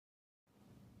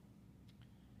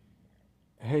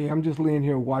Hey, I'm just laying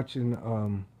here watching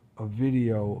a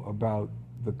video about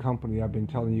the company I've been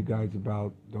telling you guys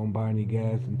about. Don't buy any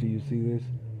gas until you see this.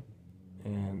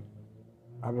 And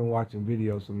I've been watching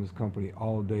videos from this company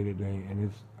all day today,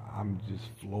 and I'm just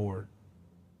floored.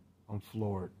 I'm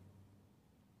floored.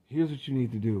 Here's what you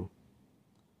need to do.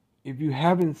 If you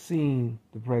haven't seen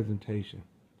the presentation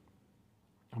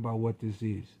about what this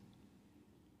is,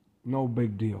 no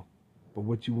big deal. But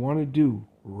what you want to do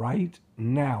right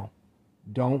now,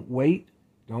 don't wait,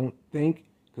 don't think,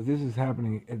 because this is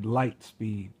happening at light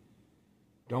speed.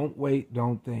 Don't wait,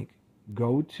 don't think.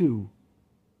 Go to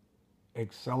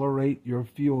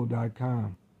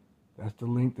accelerateyourfuel.com. That's the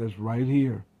link that's right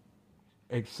here.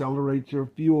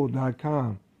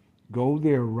 Accelerateyourfuel.com. Go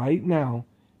there right now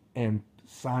and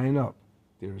sign up.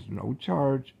 There's no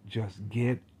charge. Just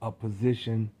get a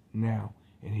position now.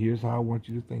 And here's how I want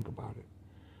you to think about it.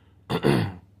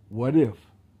 What if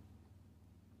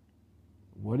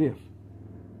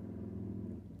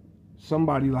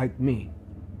somebody like me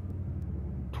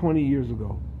 20 years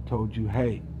ago told you,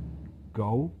 hey,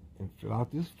 go and fill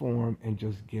out this form and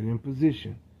just get in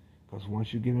position, because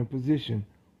once you get in position,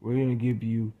 we're going to give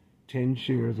you 10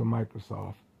 shares of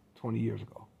Microsoft 20 years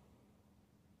ago.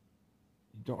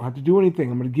 You don't have to do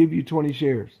anything. I'm going to give you 20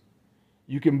 shares.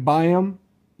 You can buy them.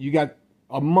 You got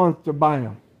a month to buy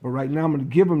them, but right now I'm going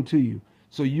to give them to you,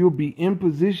 so you'll be in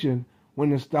position when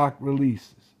the stock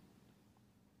releases.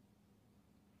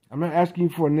 I'm not asking you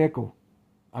for a nickel.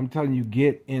 I'm telling you,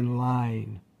 get in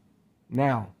line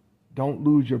now. Don't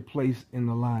lose your place in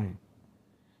the line.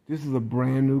 This is a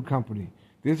brand new company.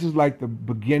 This is like the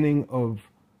beginning of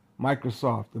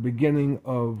Microsoft, the beginning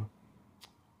of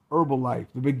Herbalife,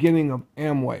 the beginning of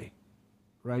Amway,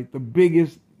 right? The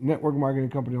biggest network marketing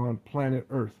company on planet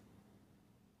Earth.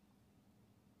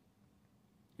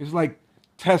 It's like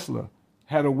Tesla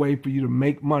had a way for you to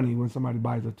make money when somebody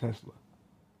buys a Tesla.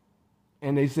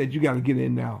 And they said, you got to get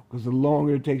in now, because the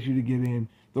longer it takes you to get in,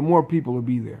 the more people will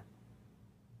be there.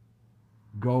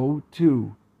 Go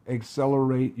to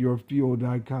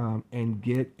accelerateyourfuel.com and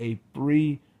get a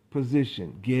free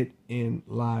position. Get in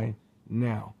line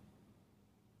now.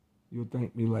 You'll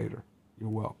thank me later. You're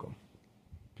welcome.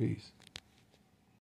 Peace.